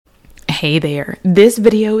Hey there, this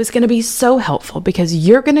video is going to be so helpful because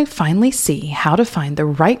you're going to finally see how to find the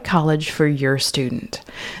right college for your student.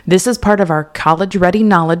 This is part of our College Ready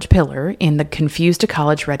Knowledge pillar in the Confused to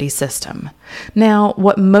College Ready system. Now,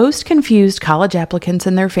 what most confused college applicants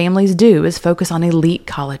and their families do is focus on elite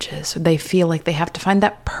colleges. They feel like they have to find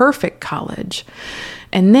that perfect college.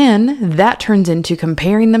 And then that turns into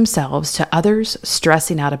comparing themselves to others,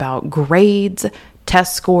 stressing out about grades,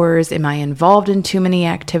 test scores. Am I involved in too many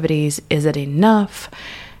activities? Is it enough?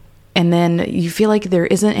 And then you feel like there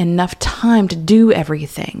isn't enough time to do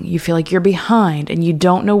everything. You feel like you're behind and you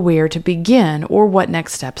don't know where to begin or what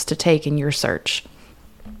next steps to take in your search.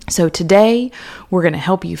 So today, we're going to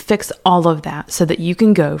help you fix all of that so that you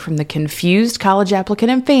can go from the confused college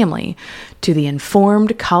applicant and family to the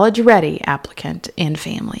informed college-ready applicant and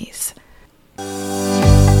families.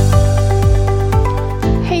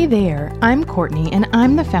 Hey there, I'm Courtney, and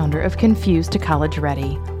I'm the founder of Confused to College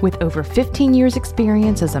Ready. With over 15 years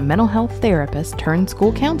experience as a mental health therapist turned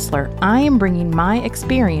school counselor, I am bringing my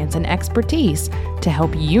experience and expertise to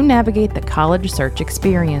help you navigate the college search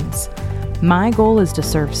experience. My goal is to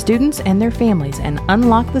serve students and their families and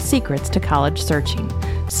unlock the secrets to college searching.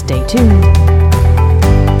 Stay tuned.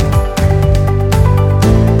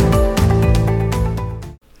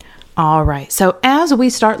 All right, so as we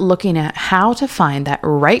start looking at how to find that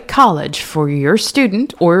right college for your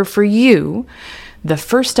student or for you, the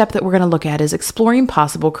first step that we're going to look at is exploring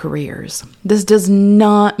possible careers. This does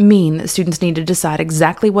not mean that students need to decide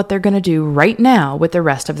exactly what they're going to do right now with the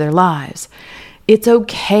rest of their lives. It's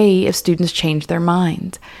okay if students change their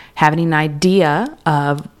minds. Having an idea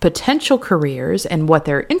of potential careers and what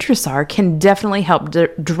their interests are can definitely help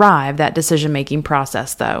drive that decision-making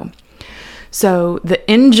process, though. So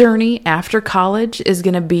the end journey after college is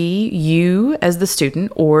going to be you as the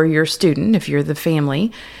student or your student, if you're the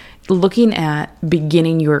family, looking at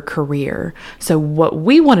beginning your career. So what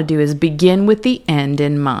we want to do is begin with the end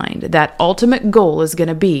in mind. That ultimate goal is going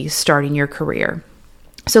to be starting your career.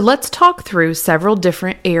 So let's talk through several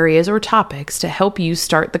different areas or topics to help you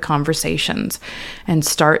start the conversations and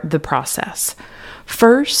start the process.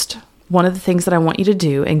 First, one of the things that I want you to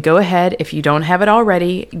do, and go ahead, if you don't have it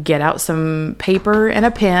already, get out some paper and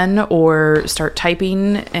a pen or start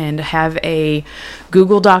typing and have a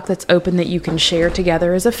Google Doc that's open that you can share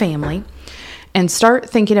together as a family. And start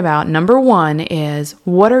thinking about, number one is,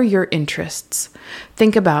 what are your interests?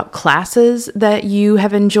 Think about classes that you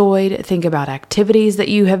have enjoyed. Think about activities that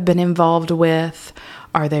you have been involved with.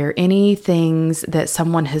 Are there any things that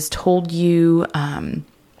someone has told you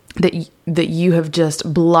that you have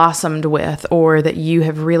just blossomed with, or that you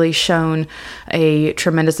have really shown a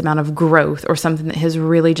tremendous amount of growth, or something that has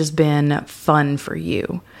really just been fun for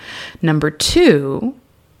you? Number two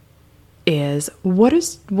is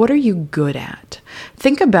what are you good at?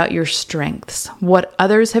 Think about your strengths, what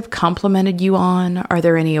others have complimented you on. Are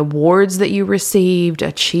there any awards that you received,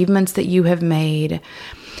 achievements that you have made?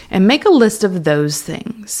 And make a list of those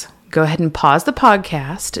things. Go ahead and pause the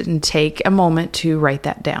podcast and take a moment to write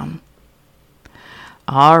that down.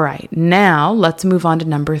 All right, now let's move on to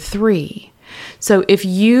number three. So if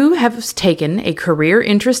you have taken a career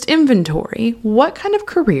interest inventory, what kind of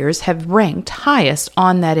careers have ranked highest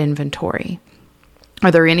on that inventory?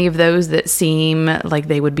 Are there any of those that seem like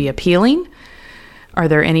they would be appealing? Are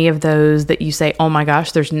there any of those that you say, oh my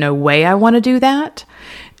gosh, there's no way I want to do that?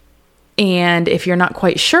 And if you're not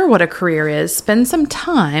quite sure what a career is, spend some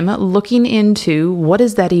time looking into what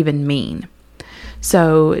does that even mean?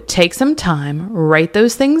 So take some time, write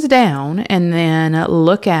those things down, and then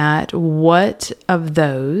look at what of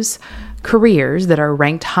those careers that are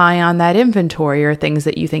ranked high on that inventory are things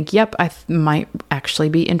that you think, yep, I might actually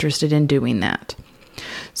be interested in doing that.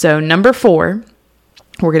 So number four,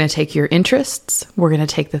 we're going to take your interests. We're going to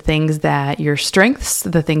take the things that your strengths,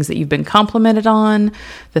 the things that you've been complimented on,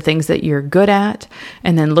 the things that you're good at,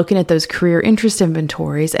 and then looking at those career interest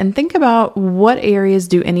inventories and think about what areas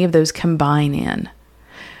do any of those combine in.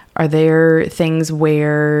 Are there things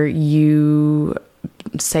where you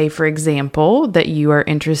say, for example, that you are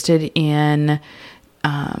interested in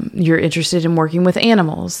working with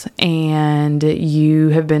animals, and you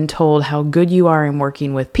have been told how good you are in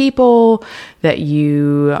working with people, that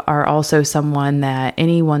you are also someone that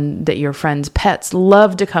anyone that your friends' pets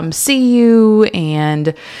love to come see you,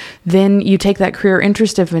 and then you take that career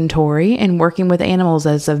interest inventory and working with animals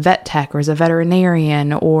as a vet tech or as a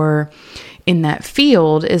veterinarian or in that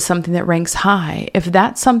field is something that ranks high. If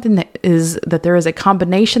that's something that there is a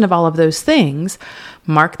combination of all of those things,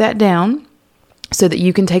 mark that down so that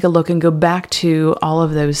you can take a look and go back to all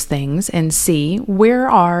of those things and see where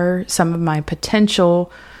are some of my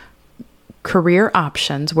potential career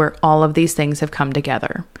options where all of these things have come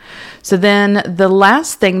together. So then the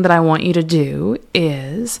last thing that I want you to do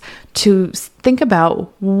is to think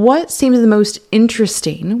about what seems the most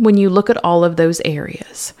interesting when you look at all of those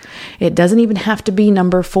areas. It doesn't even have to be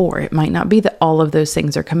number 4. It might not be that all of those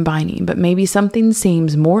things are combining, but maybe something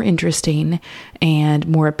seems more interesting and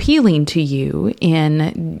more appealing to you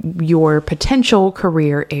in your potential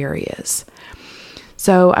career areas.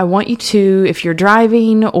 So I want you to, if you're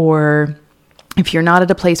driving or if you're not at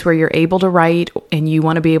a place where you're able to write and you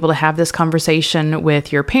want to be able to have this conversation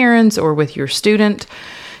with your parents or with your student,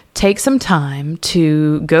 take some time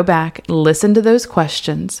to go back, listen to those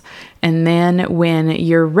questions, and then when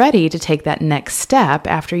you're ready to take that next step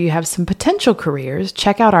after you have some potential careers,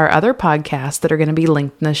 check out our other podcasts that are going to be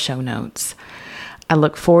linked in the show notes. I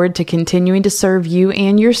look forward to continuing to serve you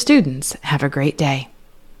and your students. Have a great day.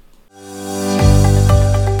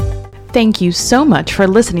 Thank you so much for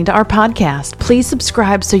listening to our podcast. Please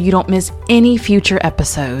subscribe so you don't miss any future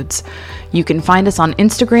episodes. You can find us on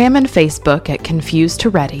Instagram and Facebook at Confused to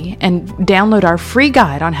Ready and download our free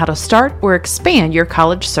guide on how to start or expand your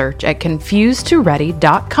college search at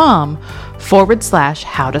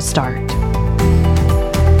confusedtoready.com/how to start.